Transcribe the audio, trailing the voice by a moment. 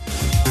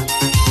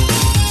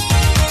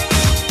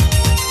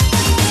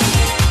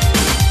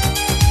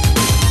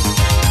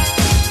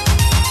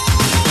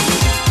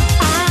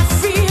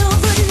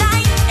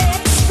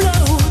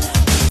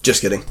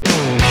Just kidding.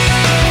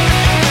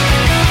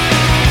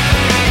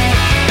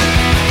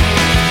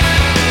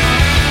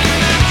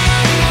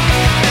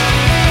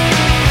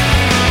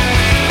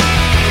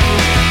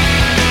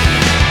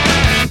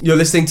 You're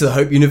listening to The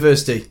Hope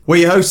University. We're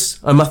your hosts.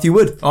 I'm Matthew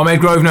Wood. I'm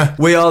Ed Grosvenor.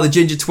 We are the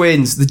Ginger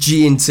Twins, the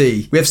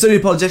G&T. We have studied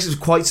apologetics for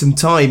quite some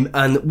time,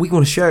 and we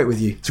want to share it with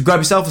you. So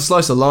grab yourself a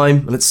slice of lime,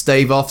 and let's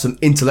stave off some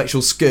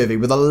intellectual scurvy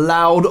with a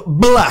loud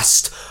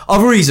blast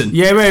of reason.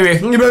 Yeah,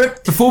 baby.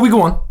 Before we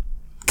go on,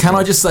 can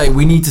I just say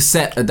we need to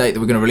set a date that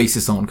we're going to release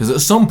this on, because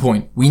at some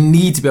point we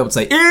need to be able to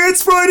say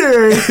it's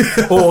Friday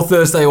or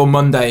Thursday or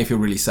Monday if you're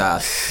really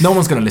sad. No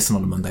one's going to listen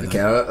on a Monday.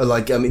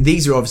 Okay,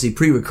 these are obviously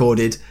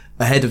pre-recorded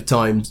ahead of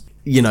time.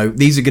 You know,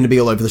 these are going to be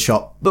all over the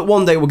shop. But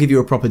one day we'll give you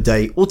a proper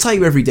date. We'll tell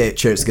you every day at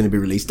church it's going to be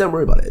released. Don't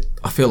worry about it.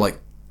 I feel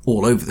like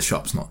all over the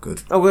shop's not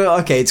good. Oh, well,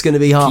 okay, it's going to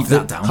be half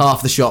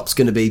the shop's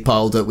going to be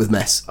piled up with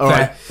mess. All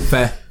right.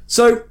 Fair.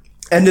 So,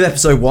 end of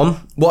episode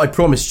 1. What I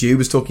promised you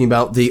was talking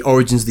about the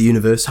origins of the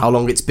universe, how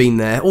long it's been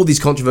there, all these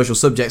controversial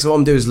subjects. What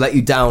I'm doing is let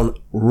you down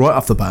right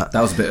off the bat.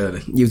 That was a bit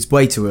early. It was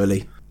way too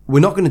early.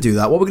 We're not going to do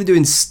that. What we're going to do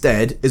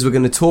instead is we're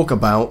going to talk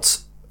about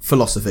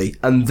philosophy,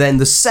 and then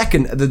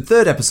the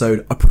third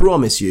episode, I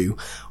promise you,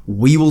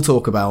 we will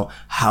talk about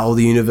how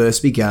the universe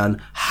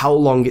began, how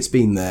long it's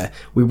been there.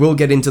 We will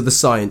get into the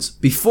science.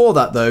 Before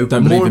that, though,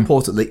 more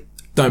importantly,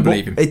 don't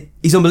believe him.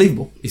 He's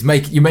unbelievable.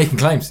 You're making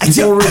claims. He's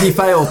already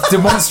failed,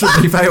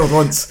 demonstrably failed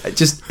once.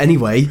 Just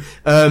anyway,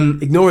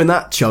 ignoring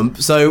that chump.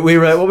 So what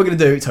we're going to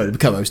do? Totally,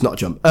 come on, it's not a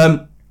chump.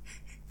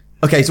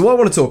 Okay, so what I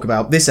want to talk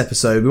about this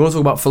episode, we want to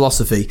talk about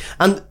philosophy,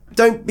 and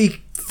don't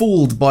be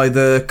fooled by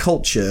the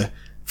culture.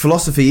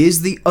 Philosophy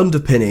is the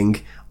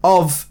underpinning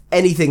of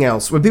anything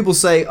else. When people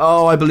say,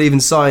 oh, I believe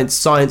in science,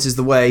 science is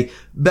the way,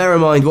 bear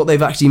in mind what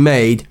they've actually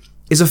made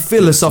is a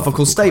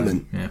philosophical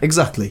statement. Yeah.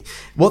 Exactly.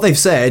 What they've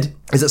said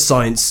is that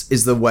science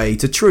is the way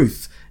to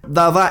truth.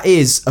 Now, that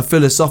is a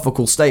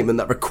philosophical statement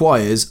that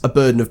requires a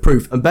burden of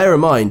proof. And bear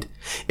in mind,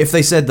 if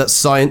they said that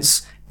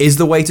science is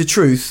the way to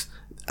truth,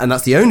 and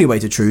that's the only way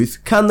to truth,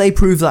 can they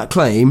prove that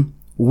claim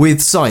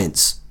with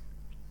science?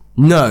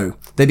 No.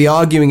 They'd be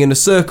arguing in a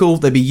circle.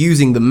 They'd be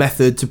using the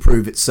method to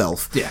prove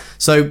itself. Yeah.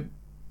 So,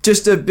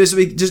 just to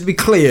be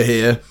clear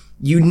here,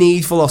 you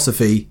need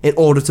philosophy in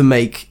order to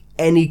make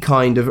any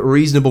kind of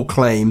reasonable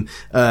claim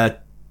to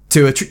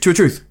a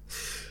truth.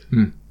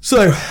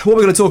 So, what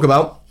we're going to talk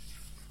about,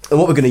 and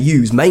what we're going to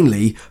use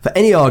mainly for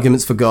any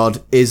arguments for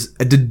God, is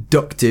a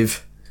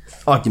deductive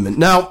argument.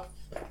 Now,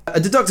 a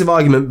deductive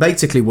argument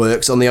basically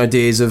works on the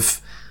ideas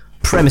of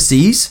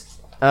premises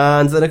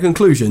and then a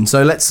conclusion.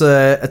 So let's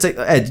take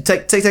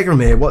it from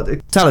here.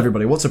 Tell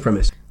everybody, what's a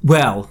premise?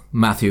 Well,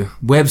 Matthew,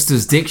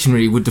 Webster's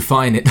dictionary would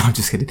define it. No, I'm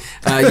just kidding.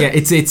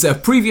 It's a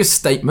previous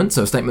statement,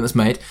 so a statement that's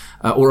made,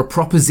 or a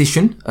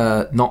proposition,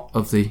 not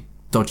of the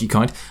dodgy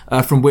kind,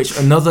 from which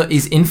another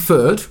is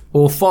inferred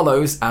or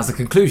follows as a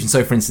conclusion.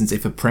 So, for instance,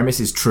 if a premise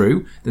is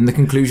true, then the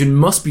conclusion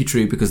must be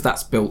true because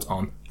that's built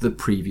on the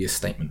previous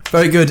statement.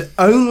 Very good.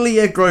 Only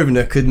Ed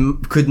Grosvenor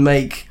could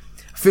make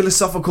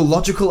philosophical,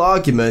 logical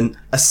argument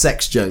a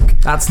sex joke.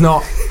 That's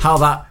not how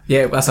that...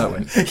 Yeah, that's how it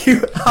went.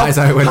 That's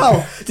how it went.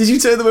 How did you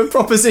turn the word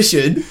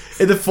proposition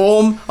in the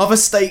form of a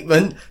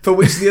statement for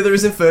which the other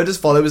is inferred as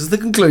follows as the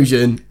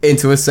conclusion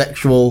into a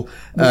sexual...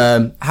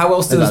 how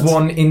else does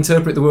one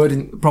interpret the word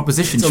in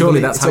proposition? Surely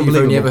that's how you've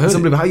only ever heard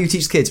it. How you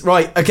teach kids.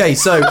 Right, okay,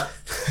 so...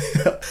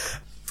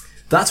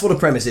 That's what a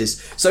premise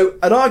is. So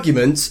an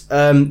argument, what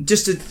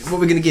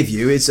we're going to give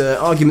you is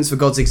arguments for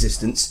God's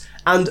existence,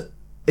 and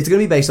it's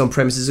going to be based on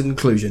premises and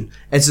conclusion.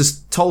 It's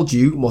just told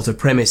you what a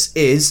premise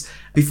is.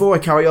 Before I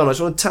carry on, I just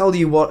want to tell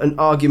you what an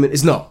argument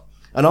is not.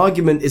 An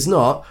argument is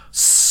not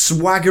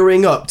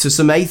swaggering up to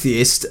some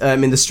atheist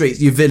in the streets,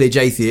 your village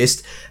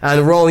atheist,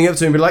 and rolling up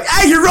to him and be like,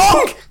 "Hey, you're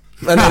wrong!"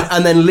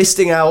 and then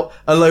listing out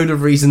a load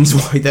of reasons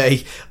why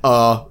they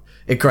are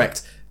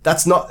incorrect.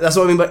 That's what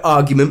I mean by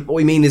argument. What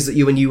we mean is that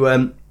when you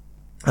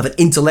have an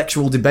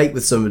intellectual debate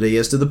with somebody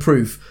as to the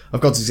proof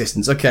of God's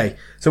existence. Okay,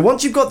 so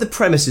once you've got the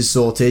premises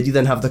sorted, you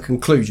then have the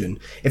conclusion.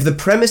 If the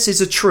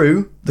premises are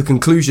true, the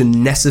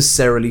conclusion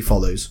necessarily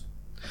follows.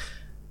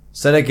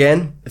 Said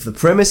again, if the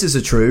premises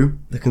are true,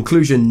 the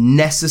conclusion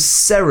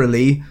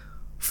necessarily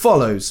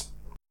follows.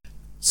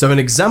 So an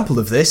example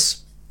of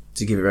this,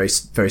 to give it very,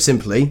 very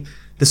simply,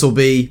 this will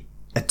be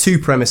a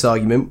two-premise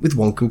argument with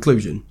one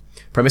conclusion.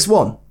 Premise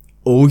 1,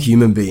 all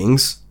human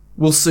beings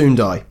will soon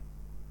die.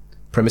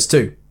 Premise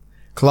 2,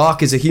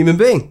 Clark is a human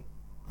being.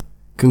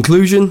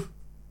 Conclusion,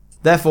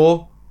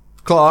 therefore,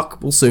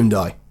 Clark will soon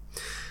die.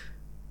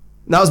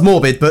 That was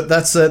morbid, but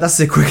that's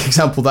a quick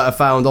example that I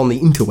found on the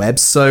interwebs.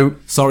 So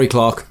sorry,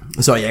 Clark.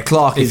 Sorry, yeah,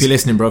 Clark. If you're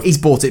listening, bro, he's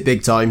bought it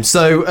big time.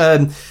 So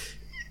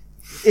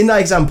in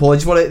that example, I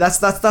just want to,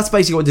 that's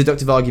basically what a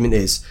deductive argument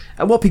is.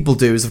 And what people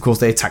do is, of course,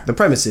 they attack the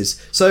premises.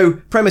 So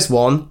premise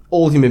 1,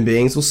 all human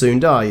beings will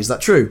soon die. Is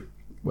that true?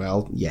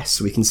 Well,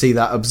 yes, we can see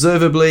that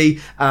observably,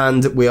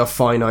 and we are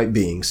finite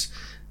beings.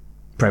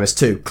 Premise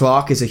 2,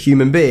 Clark is a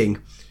human being.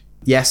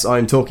 Yes,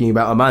 I'm talking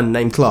about a man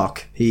named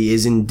Clark. He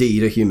is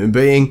indeed a human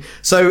being.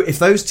 So if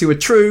those two are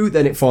true,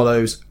 then it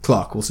follows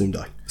Clark will soon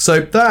die.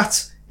 So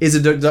that is a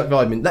deductive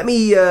argument. Let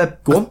me go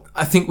on.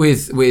 I think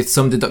with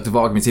some deductive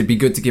arguments, it'd be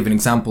good to give an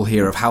example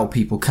here of how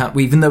people can,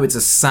 even though it's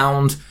a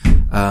sound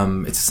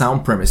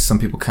premise, some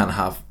people can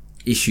have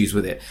issues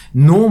with it.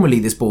 Normally,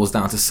 this boils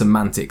down to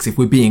semantics. If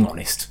we're being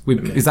honest,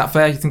 is that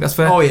fair? You think that's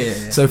fair? Oh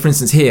yeah. So, for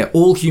instance, here,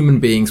 all human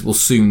beings will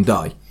soon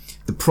die.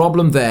 The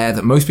problem there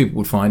that most people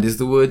would find is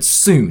the word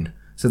soon.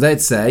 So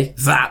they'd say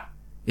that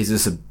is a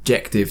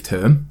subjective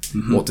term.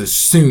 Mm-hmm. What does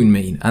soon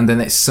mean? And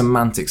then it's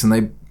semantics,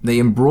 and they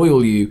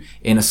embroil you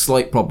in a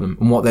slight problem.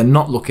 And what they're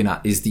not looking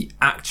at is the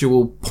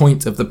actual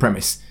point of the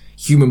premise.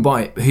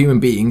 Human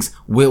beings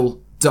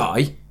will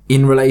die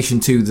in relation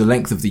to the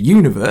length of the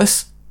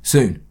universe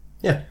soon.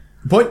 Yeah.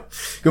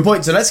 Good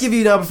point. So let's give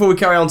you now, before we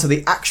carry on to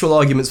the actual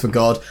arguments for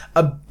God,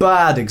 a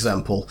bad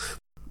example.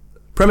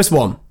 Premise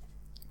 1.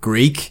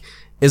 Greek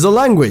is a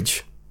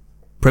language.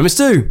 Premise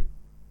 2.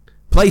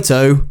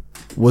 Plato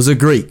was a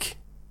Greek.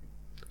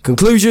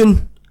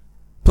 Conclusion.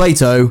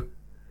 Plato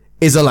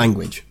is a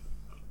language.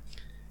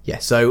 Yeah,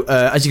 so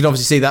as you can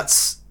obviously see,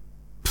 that's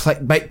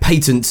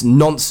patent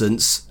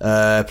nonsense.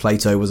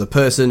 Plato was a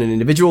person, an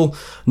individual,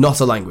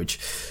 not a language.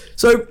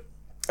 So,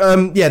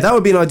 that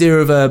would be an idea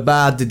of a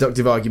bad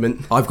deductive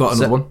argument. I've got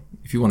another one,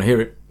 if you want to hear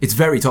it. It's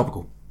very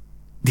topical.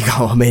 Go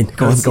on,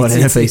 go on,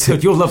 please.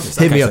 You'll love this.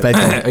 Hit me up,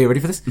 Ed. Are you ready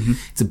for this? Mm-hmm.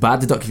 It's a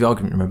bad deductive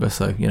argument, remember,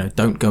 so,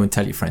 don't go and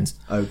tell your friends.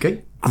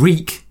 Okay.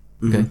 Greek,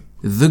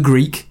 the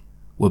Greek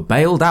were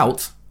bailed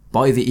out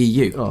by the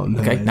EU. Oh,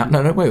 no. Okay,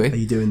 no, wait. Are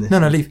you doing this?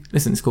 No, leave.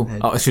 Listen, it's cool.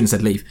 Oh, I shouldn't have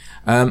said leave.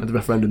 The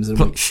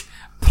referendums.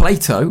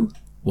 Plato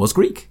was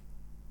Greek.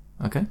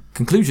 Okay,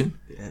 conclusion.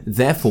 Yeah.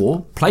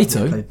 Therefore,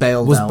 Plato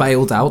was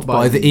bailed out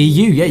by the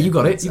EU. Yeah, you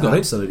got it.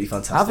 Absolutely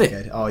fantastic.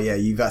 Have it. Oh yeah,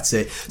 that's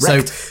it.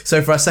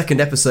 So for our second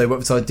episode,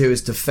 what I do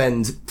is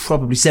defend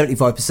probably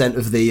 75%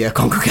 of the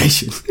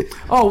congregation.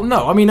 Oh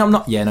no, I mean I'm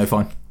not. Yeah, no,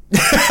 fine.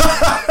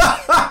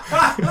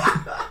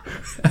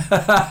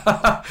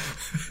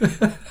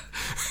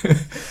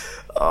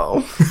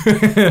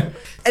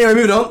 Anyway,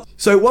 moving on.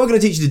 So what we're going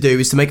to teach you to do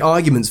is to make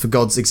arguments for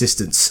God's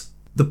existence.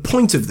 The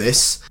point of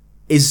this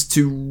is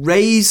to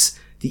raise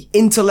the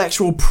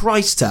intellectual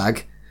price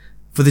tag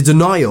for the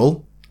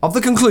denial of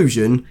the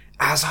conclusion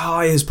as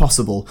high as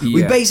possible. Yeah.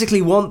 We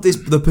basically want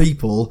the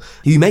people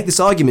who you make this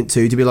argument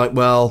to be like,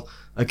 well,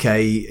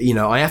 okay,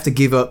 I have to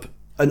give up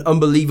an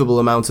unbelievable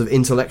amount of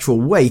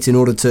intellectual weight in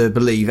order to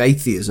believe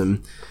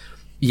atheism.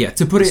 Yeah,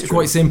 to put it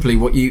quite simply,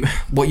 what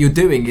you're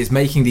doing is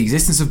making the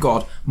existence of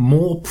God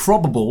more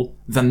probable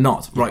than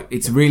not. Right?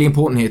 It's really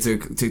important here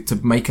to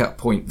make that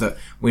point that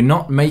we're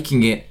not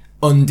making it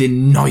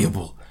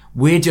undeniable.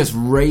 We're just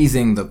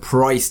raising the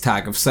price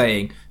tag of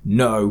saying,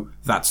 no,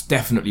 that's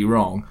definitely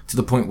wrong, to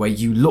the point where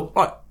you look,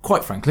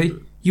 quite frankly,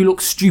 you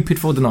look stupid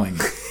for denying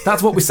it.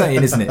 That's what we're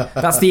saying, isn't it?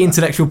 That's the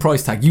intellectual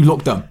price tag. You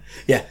look dumb.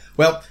 Yeah.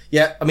 Well,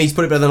 yeah, I mean, he's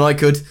put it better than I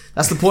could.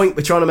 That's the point.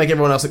 We're trying to make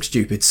everyone else look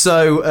stupid.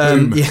 So,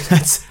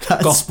 that's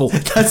gospel.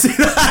 That's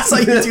how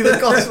you do the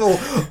gospel,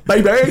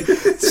 baby.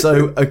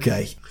 So,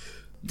 okay.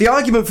 The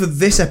argument for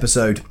this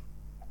episode,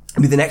 I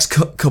mean, the next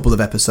couple of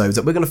episodes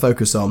that we're going to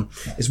focus on,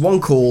 is one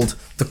called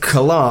the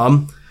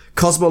Kalam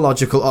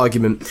Cosmological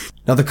Argument.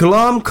 Now, the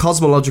Kalam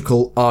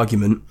Cosmological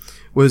Argument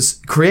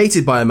was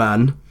created by a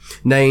man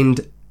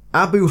named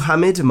Abu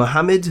Hamid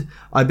Muhammad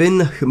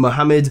ibn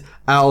Muhammad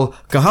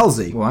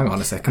al-Ghalzi. Well, hang on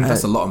a second.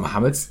 That's a lot of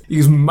Muhammads. He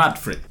was mad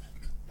for it.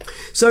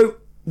 So,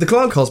 the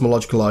Kalam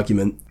Cosmological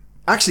Argument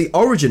actually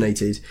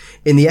originated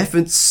in the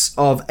efforts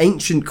of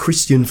ancient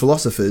Christian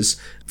philosophers.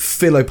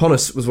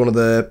 Philoponus was one of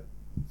the...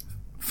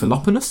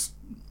 Philoponus?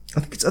 I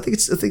think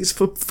it's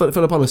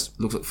Philoponus.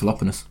 Looks like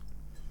Philoponus.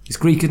 It's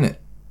Greek, isn't it?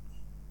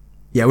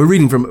 Yeah, we're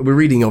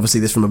reading obviously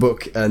this from a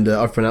book, and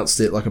I've pronounced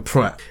it like a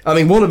prat. I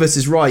mean, one of us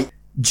is right.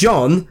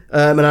 John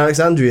and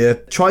Alexandria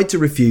tried to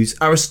refute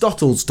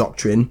Aristotle's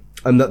doctrine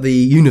and that the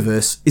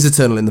universe is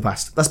eternal in the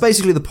past. That's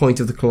basically the point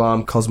of the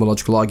Kalam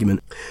Cosmological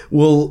Argument.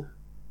 We'll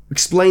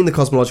explain the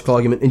cosmological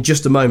argument in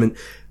just a moment.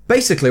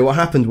 Basically, what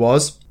happened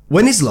was,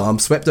 when Islam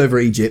swept over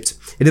Egypt,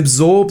 it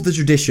absorbed the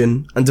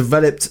tradition and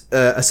developed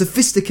a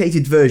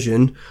sophisticated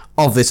version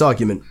of this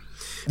argument.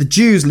 The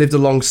Jews lived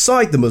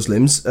alongside the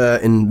Muslims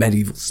in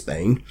medieval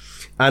Spain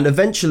and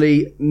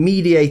eventually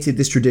mediated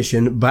this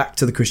tradition back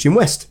to the Christian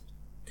West.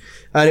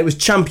 And it was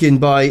championed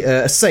by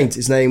a saint.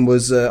 His name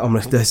was, I'm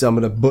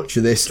going to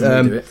butcher this,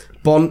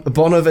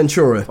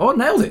 Bonaventura. Oh,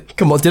 nailed it.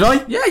 Come on, did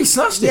I? Yeah, you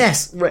smashed it.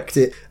 Yes, wrecked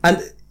it.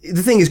 And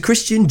the thing is,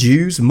 Christian,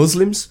 Jews,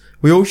 Muslims,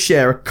 we all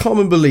share a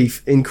common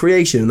belief in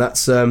creation, and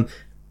that's a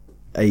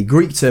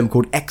Greek term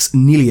called ex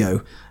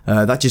nihilo.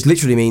 That just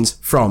literally means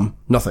from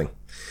nothing.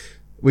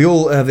 We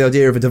all have the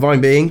idea of a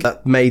divine being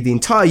that made the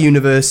entire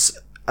universe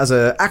as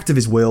an act of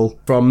his will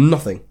from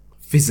nothing.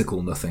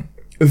 Physical nothing.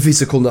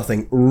 Physical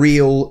nothing.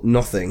 Real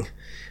nothing.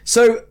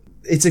 So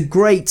this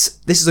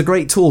is a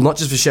great tool, not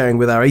just for sharing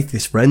with our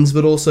atheist friends,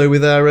 but also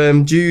with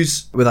our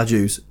Jews. Let's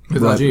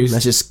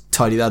just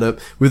tidy that up.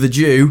 With the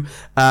Jew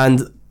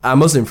and our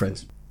Muslim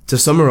friends. to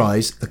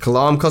summarise the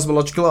Kalam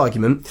cosmological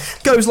argument,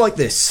 goes like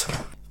this.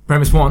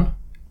 Premise 1.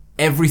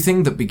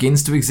 Everything that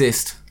begins to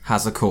exist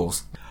has a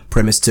cause.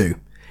 Premise 2.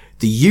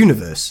 The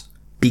universe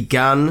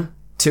began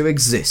to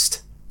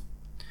exist.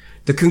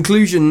 The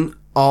conclusion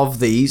of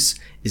these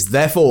is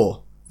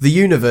therefore the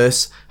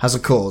universe has a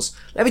cause.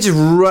 Let me just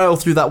rail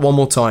through that one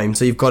more time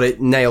so you've got it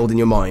nailed in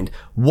your mind.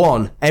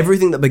 1.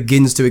 Everything that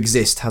begins to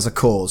exist has a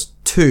cause.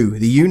 2.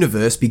 The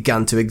universe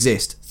began to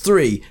exist.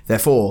 3.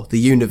 Therefore, the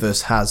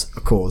universe has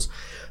a cause.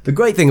 The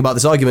great thing about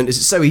this argument is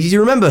it's so easy to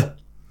remember.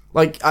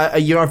 Like,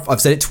 I've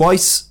said it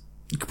twice.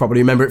 You could probably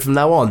remember it from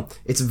now on.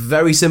 It's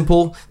very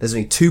simple. There's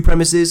only 2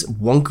 premises,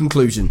 1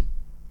 conclusion.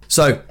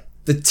 So,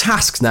 the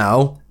task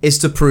now is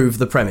to prove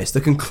the premise.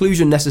 The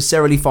conclusion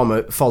necessarily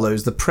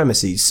follows the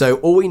premises. So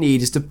all we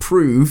need is to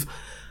prove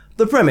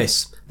the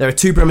premise. There are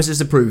 2 premises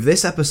to prove.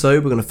 This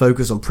episode, we're going to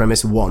focus on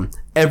premise 1.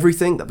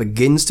 Everything that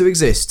begins to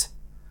exist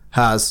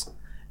has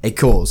a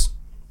cause.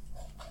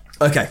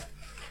 Okay.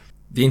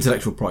 The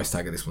intellectual price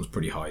tag of this one's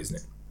pretty high, isn't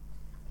it?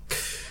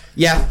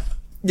 Yeah,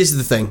 this is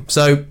the thing.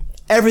 So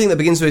everything that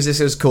begins to exist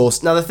has a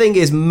cause. Now the thing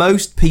is,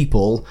 most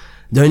people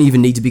don't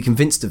even need to be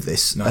convinced of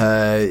this. No.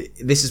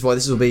 This is why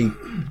this will be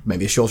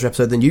maybe a shorter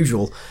episode than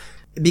usual,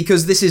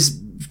 because this is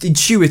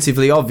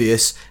intuitively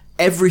obvious.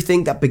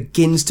 Everything that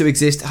begins to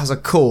exist has a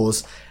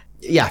cause.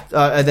 Yeah,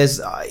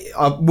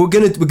 we're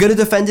gonna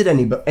defend it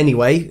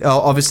anyway.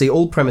 Obviously,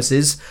 all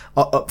premises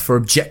are up for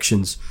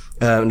objections.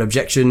 An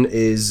objection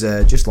is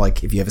just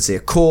like if you ever see a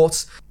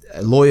court,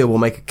 a lawyer will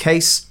make a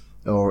case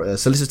or a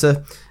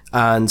solicitor,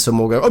 and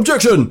someone will go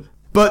objection.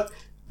 But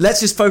let's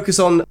just focus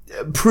on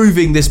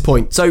proving this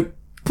point. So.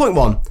 Point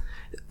 1.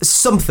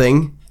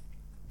 Something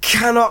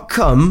cannot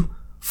come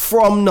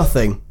from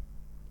nothing.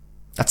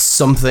 That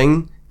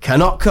something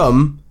cannot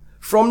come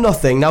from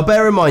nothing. Now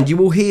bear in mind, you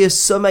will hear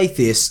some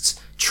atheists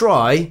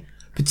try,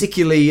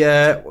 particularly,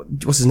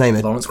 what's his name?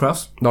 Lawrence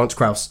Krauss.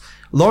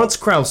 Lawrence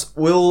Krauss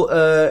will,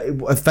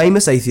 a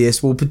famous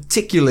atheist, will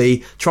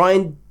particularly try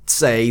and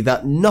say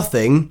that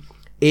nothing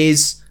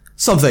is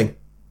something.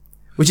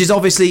 Which is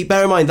obviously,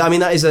 bear in mind, I mean,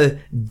 that is a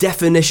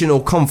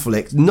definitional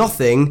conflict.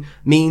 Nothing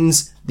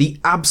means the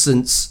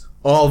absence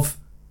of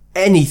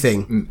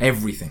anything.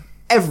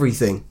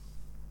 Everything.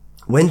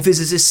 When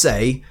physicists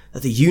say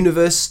that the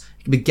universe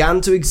began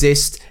to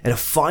exist at a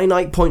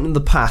finite point in the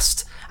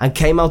past and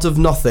came out of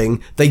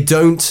nothing, they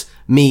don't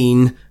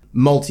mean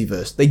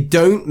multiverse. They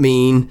don't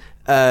mean,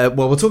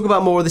 we'll talk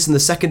about more of this in the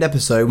second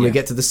episode when we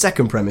get to the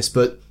second premise,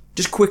 but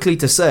just quickly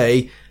to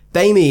say,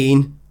 they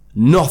mean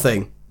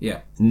nothing.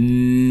 Yeah.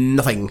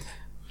 Nothing.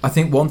 I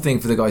think one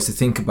thing for the guys to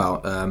think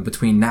about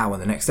between now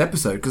and the next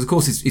episode, because of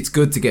course it's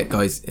good to get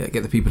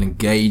the people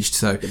engaged.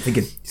 So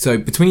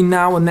between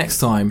now and next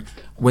time,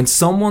 when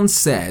someone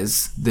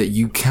says that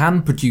you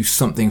can produce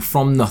something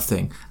from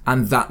nothing,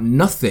 and that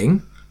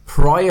nothing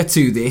prior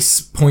to this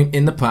point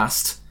in the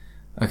past,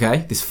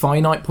 okay, this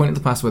finite point in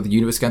the past where the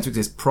universe began to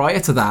exist, prior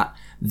to that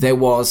there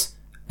was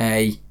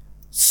a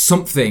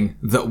something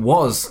that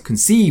was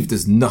conceived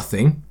as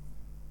nothing.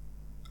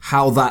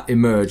 How that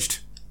emerged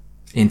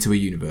into a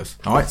universe.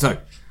 Alright, so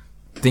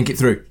think it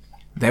through.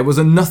 There was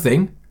a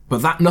nothing,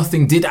 but that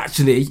nothing did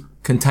actually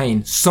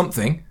contain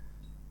something.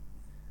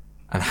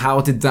 And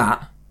how did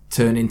that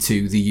turn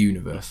into the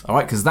universe?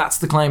 Alright, because that's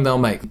the claim they'll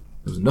make. There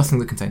was nothing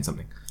that contained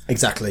something.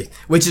 Exactly.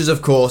 Which is,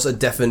 of course, a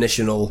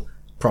definitional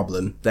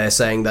problem. They're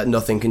saying that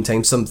nothing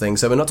contains something,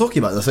 so we're not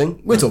talking about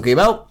nothing. We're talking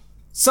about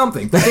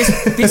something. But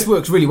this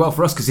works really well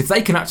for us, because if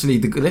they can actually,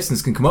 the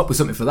listeners can come up with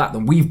something for that,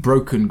 then we've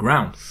broken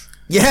ground.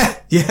 Yeah,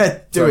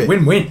 do it.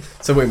 Win-win.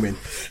 It's a win-win.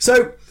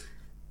 So,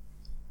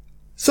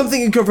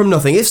 something can come from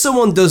nothing. If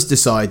someone does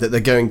decide that they're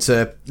going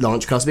to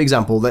launch Cast the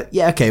example that,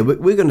 yeah, okay,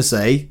 we're going to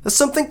say that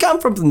something can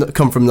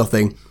come from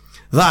nothing.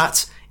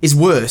 That is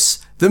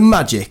worse than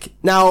magic.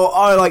 Now,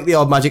 I like the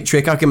odd magic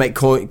trick. I can make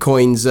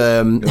coins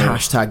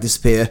hashtag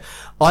disappear.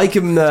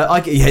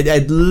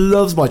 Ed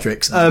loves my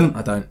tricks.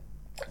 I don't.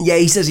 Yeah,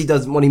 he says he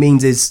doesn't. What he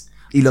means is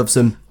he loves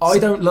them. I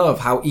don't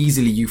love how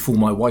easily you fool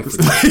my wife with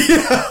that.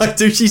 Yeah, I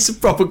do. She's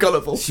proper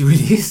colourful. She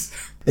really is.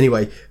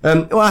 Anyway,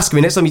 ask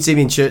me next time you see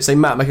me in church. Say,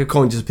 Matt, make a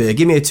coin disappear.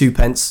 Give me a 2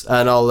 pence,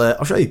 and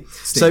I'll show you.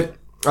 Steve.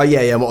 So,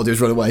 yeah. What I'll do is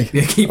run away.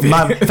 Yeah, keep it.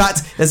 In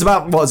fact, there's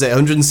about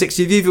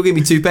 160 of you. If you'll give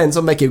me 2 pence,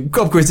 I'll make you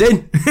quid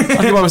in. I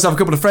can buy myself a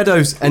couple of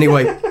Freddos.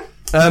 Anyway,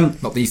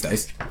 not these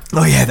days.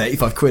 Oh yeah, they're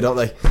 85 quid, aren't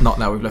they? Not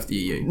now we've left the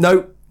EU.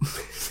 Nope.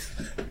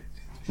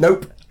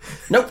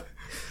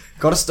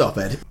 Gotta stop,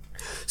 Ed.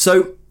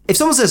 So, if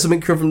someone says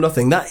something come from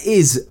nothing, that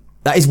is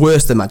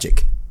worse than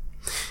magic.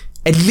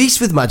 At least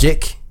with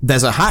magic,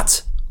 there's a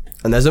hat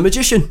and there's a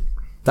magician.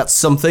 That's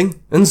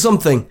something and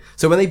something.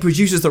 So when they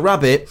produces the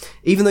rabbit,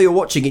 even though you're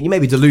watching it, you may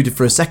be deluded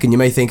for a second. You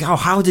may think, oh,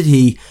 how did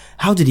he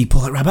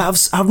pull that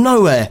rabbit out of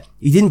nowhere?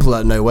 He didn't pull it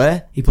out of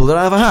nowhere. He pulled it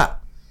out of a hat.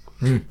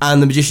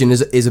 And the magician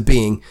is a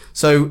being.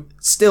 So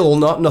still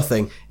not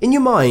nothing. In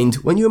your mind,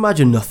 when you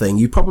imagine nothing,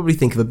 you probably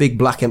think of a big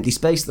black empty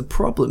space. The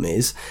problem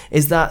is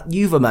that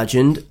you've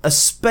imagined a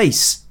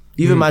space.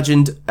 You've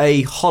imagined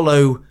a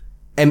hollow,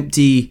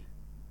 empty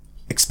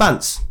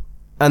expanse.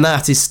 And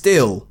that is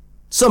still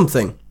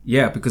something.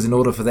 Yeah, because in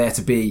order for there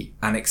to be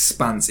an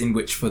expanse in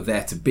which for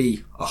there to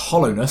be a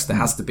hollowness, there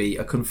has to be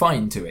a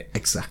confine to it.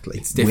 Exactly.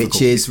 It's difficult.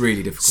 Which is it's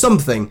really difficult.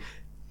 something.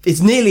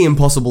 It's nearly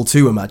impossible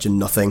to imagine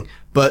nothing,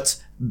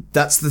 but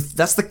that's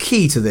the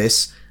key to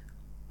this.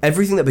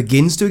 Everything that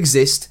begins to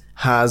exist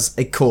has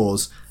a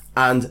cause,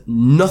 and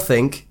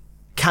nothing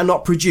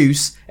cannot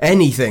produce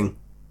anything.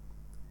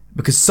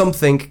 Because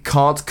something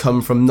can't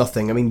come from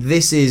nothing. I mean,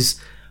 this is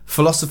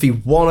philosophy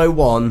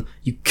 101.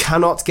 You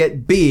cannot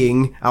get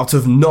being out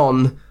of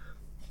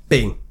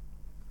non-being.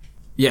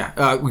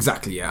 Yeah,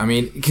 exactly. Yeah, I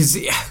mean, because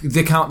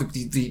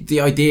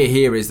the idea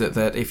here is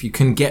that if you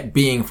can get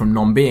being from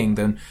non-being,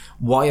 then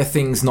why are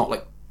things not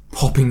like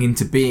popping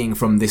into being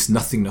from this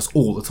nothingness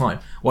all the time?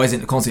 Why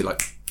isn't it constantly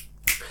like?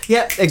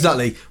 Yeah,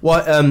 exactly.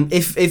 Why?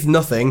 If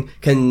nothing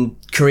can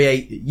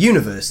create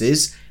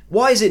universes,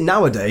 why is it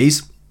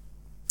nowadays?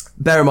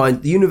 Bear in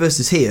mind, the universe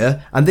is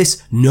here, and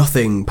this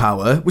nothing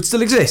power would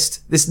still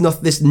exist. This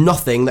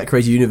nothing that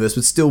created a universe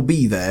would still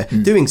be there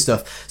doing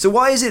stuff. So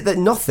why is it that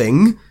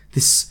nothing,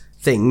 this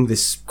thing,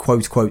 this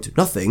quote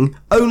nothing,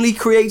 only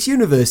creates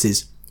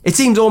universes? It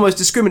seems almost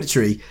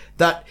discriminatory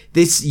that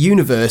this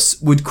universe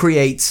would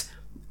create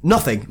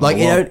nothing. Like,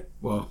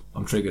 Well,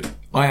 I'm triggered.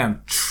 I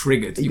am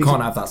triggered. You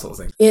can't have that sort of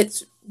thing.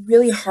 It's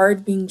really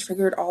hard being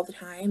triggered all the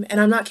time.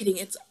 And I'm not kidding.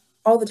 It's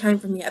all the time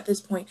for me at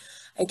this point.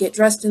 I get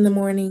dressed in the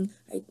morning.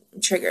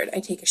 I'm triggered. I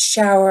take a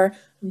shower.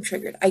 I'm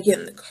triggered. I get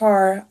in the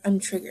car. I'm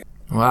triggered.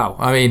 Wow.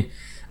 I mean,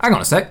 hang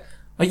on a sec.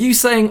 Are you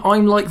saying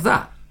I'm like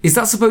that? Is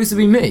that supposed to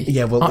be me?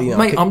 Yeah, well,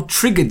 mate, I'm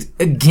triggered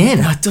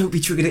again. Don't be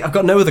triggered. I've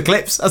got no other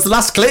clips. That's the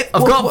last clip.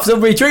 I've got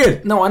somebody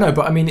triggered. No, I know,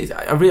 but I mean,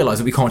 I realise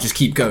that we can't just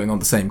keep going on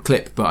the same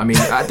clip. But I mean,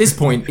 at this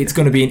point, it's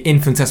going to be an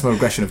infinitesimal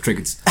regression of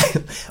triggers.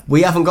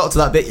 We haven't got to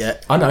that bit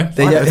yet. I know.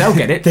 They'll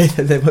get it.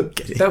 They won't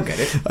get it. They'll get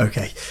it.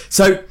 Okay.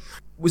 So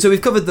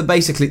we've covered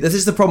basically, this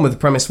is the problem with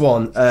premise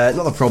one.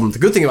 Not the problem. The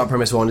good thing about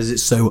premise one is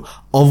it's so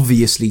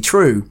obviously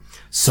true.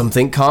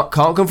 Something can't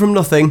come from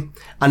nothing.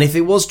 And if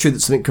it was true that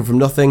something come from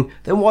nothing,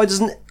 then why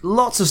doesn't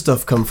lots of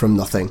stuff come from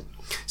nothing?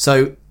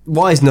 So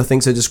why is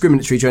nothing so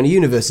discriminatory to any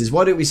universes?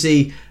 Why don't we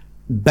see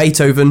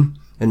Beethoven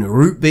and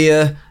root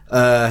beer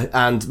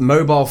and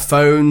mobile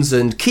phones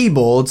and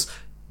keyboards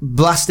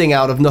blasting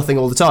out of nothing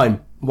all the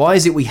time? Why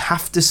is it we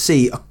have to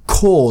see a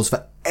cause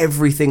for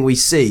everything we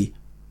see?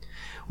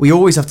 We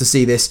always have to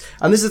see this.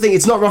 And this is the thing,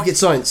 it's not rocket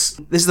science.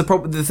 This is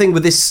the thing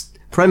with this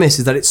premise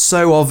is that it's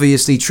so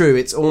obviously true,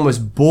 it's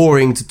almost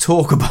boring to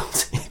talk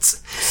about it.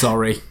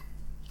 Sorry.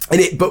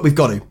 But we've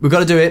got to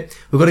do it.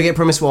 We've got to get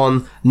premise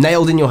one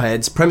nailed in your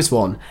heads. Premise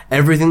one,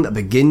 everything that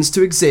begins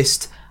to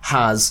exist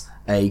has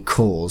a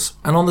cause.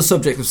 And on the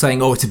subject of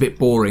saying, it's a bit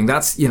boring,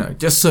 that's,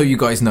 just so you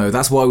guys know,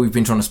 that's why we've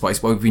been trying to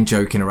spice, why we've been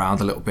joking around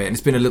a little bit, and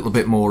it's been a little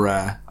bit more,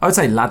 I would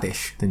say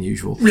laddish than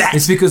usual.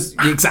 It's because,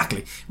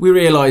 exactly, we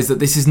realise that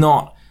this is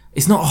not,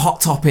 it's not a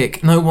hot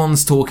topic. No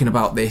one's talking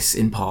about this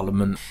in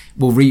Parliament.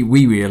 Well, we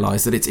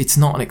realise that it's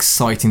not an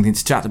exciting thing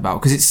to chat about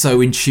because it's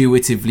so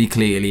intuitively,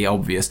 clearly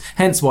obvious.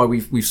 Hence why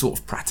we've sort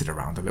of pratted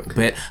around a little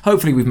bit.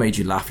 Hopefully we've made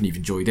you laugh and you've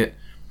enjoyed it.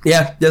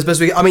 Yeah, that's best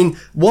we can. I mean,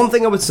 one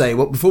thing I would say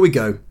before we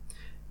go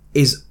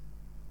is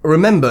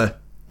remember,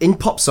 in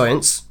pop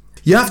science,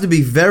 you have to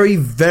be very,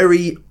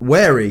 very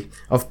wary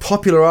of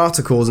popular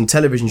articles and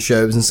television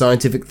shows and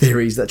scientific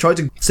theories that try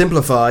to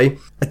simplify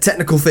a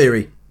technical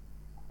theory.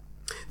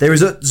 They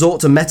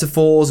resort to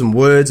metaphors and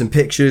words and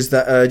pictures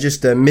that are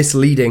just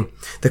misleading.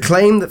 The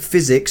claim that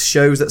physics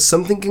shows that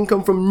something can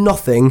come from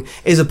nothing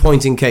is a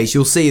point in case.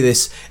 You'll see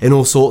this in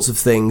all sorts of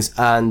things,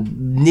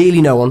 and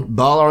nearly no one,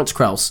 bar Lawrence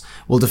Krauss,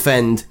 will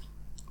defend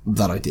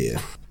that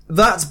idea.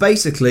 That's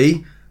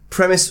basically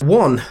premise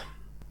one.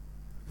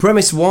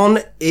 Premise one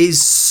is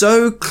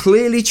so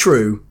clearly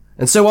true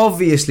and so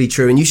obviously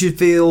true, and you should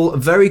feel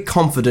very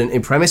confident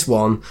in premise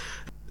one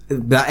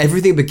that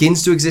everything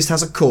begins to exist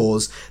has a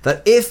cause,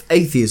 that if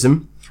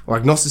atheism or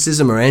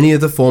agnosticism or any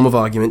other form of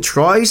argument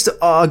tries to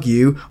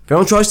argue, if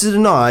anyone tries to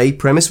deny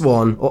premise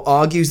one or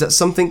argues that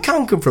something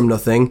can come from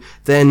nothing,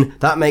 then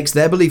that makes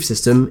their belief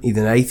system,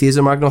 either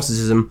atheism or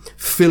agnosticism,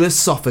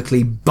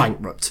 philosophically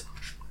bankrupt.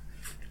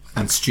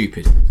 And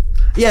stupid.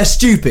 Yeah,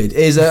 stupid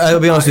is, I'll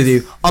be honest with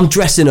you, I'm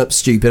dressing up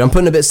stupid. I'm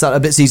putting a bit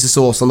Caesar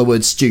sauce on the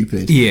word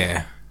stupid.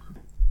 Yeah.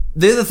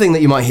 The other thing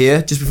that you might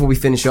hear, just before we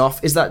finish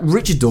off, is that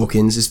Richard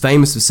Dawkins is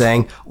famous for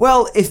saying,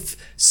 well, if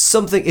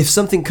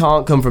something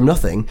can't come from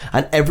nothing,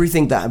 and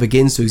everything that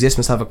begins to exist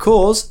must have a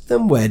cause,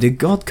 then where did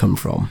God come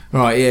from?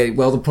 Right, yeah,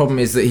 well, the problem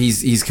is that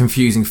he's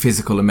confusing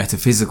physical and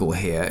metaphysical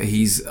here.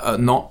 He's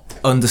not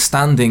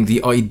understanding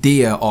the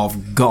idea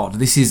of God.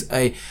 This is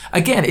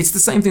again, it's the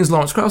same thing as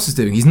Lawrence Krauss is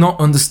doing. He's not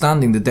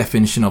understanding the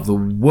definition of the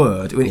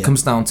word when it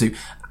comes down to,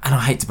 and I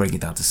hate to break it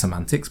down to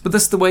semantics, but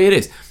that's the way it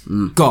is.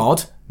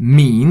 God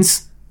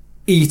means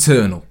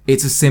eternal.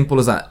 It's as simple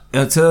as that.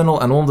 Eternal,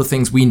 and all the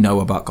things we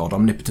know about God,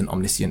 omnipotent,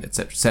 omniscient,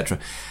 etc., etc.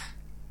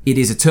 It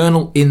is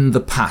eternal in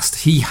the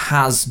past. He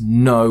has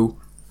no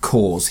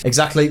cause.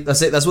 Exactly.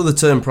 That's it. That's where the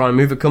term prime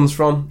mover comes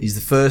from. He's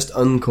the first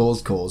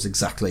uncaused cause.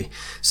 Exactly.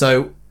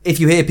 So if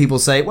you hear people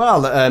say,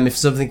 well, if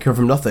something come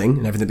from nothing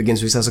and everything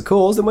begins with has a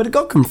cause, then where did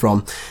God come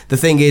from? The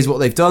thing is, what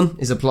they've done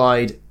is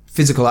applied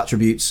physical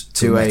attributes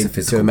to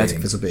a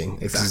metaphysical being.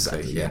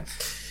 Exactly, yeah.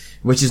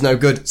 Which is no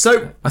good.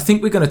 So, I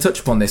think we're going to touch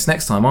upon this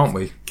next time, aren't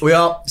we? We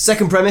are.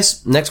 Second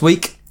premise next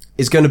week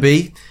is going to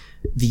be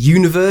the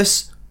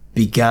universe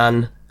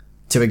began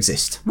to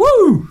exist.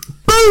 Woo!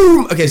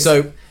 Boom! Okay,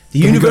 so the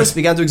universe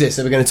began to exist,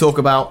 and we're going to talk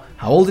about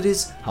how old it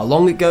is, how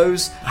long it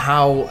goes,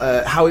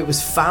 how it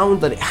was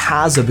found that it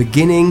has a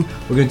beginning.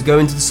 We're going to go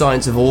into the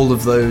science of all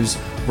of those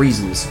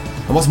reasons.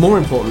 And what's more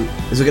important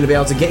is we're going to be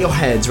able to get your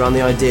heads around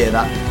the idea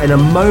that in a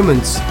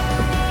moment,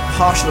 a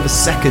partial of a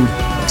second,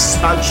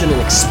 expansion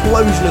and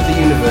explosion of the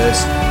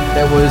universe,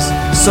 there was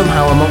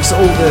somehow amongst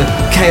all the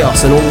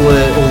chaos and all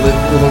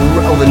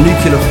the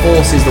nuclear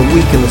forces, the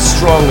weak and the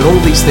strong, and all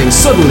these things,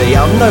 suddenly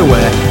out of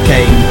nowhere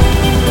came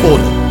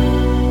order.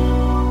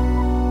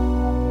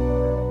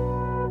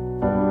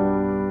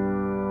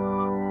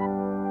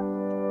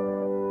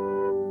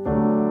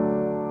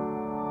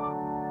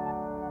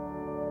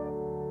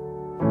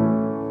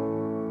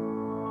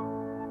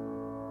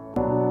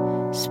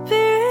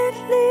 Spirit,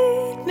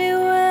 lead me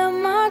where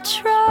my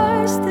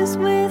trust is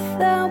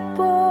without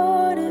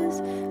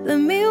borders. Let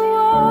me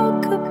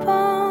walk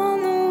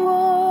upon the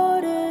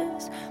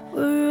waters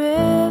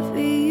wherever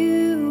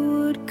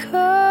you would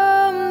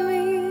call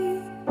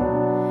me.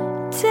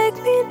 Take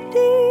me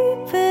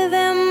deeper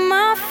than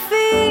my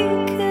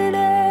feet could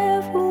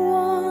ever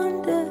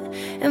wander,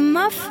 and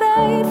my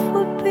faith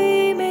will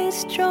be made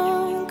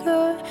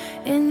stronger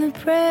in the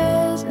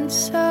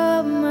presence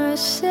of my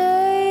Savior.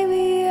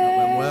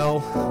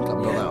 Well,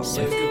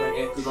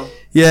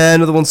 yeah,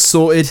 another one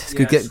sorted. It's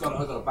good. I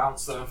got a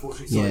bounce though,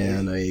 unfortunately. Yeah,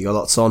 I know, you got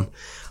lots on.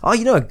 Oh,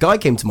 you know, a guy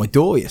came to my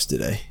door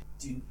yesterday.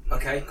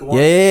 Okay, go on.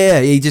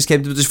 Yeah, he just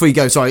came to, just before you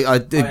go, sorry, he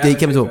came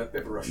to the door.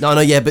 Bit of a rush. No,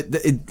 yeah, but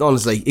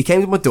honestly, he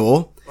came to my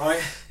door.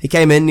 Right. He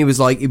came in, he was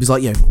like,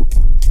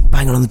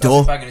 banging on the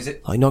door. Banging, is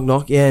it? Like, knock,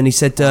 knock, yeah, and he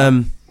said,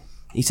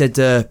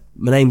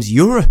 my name's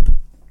Europe.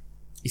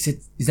 He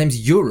said his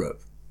name's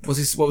Europe. What was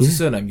his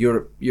surname?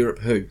 Europe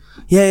who?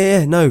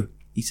 Yeah, no.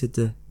 He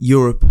said,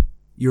 Europe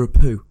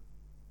who?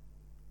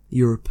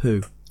 Europe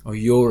who? Oh,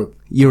 Europe.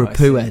 Europe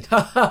who, Ed?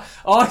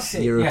 I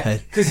see. Europe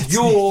head. Because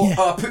your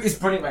is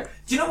brilliant, mate.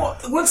 Do you know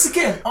what? Once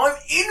again, I'm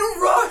in a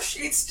rush.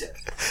 It's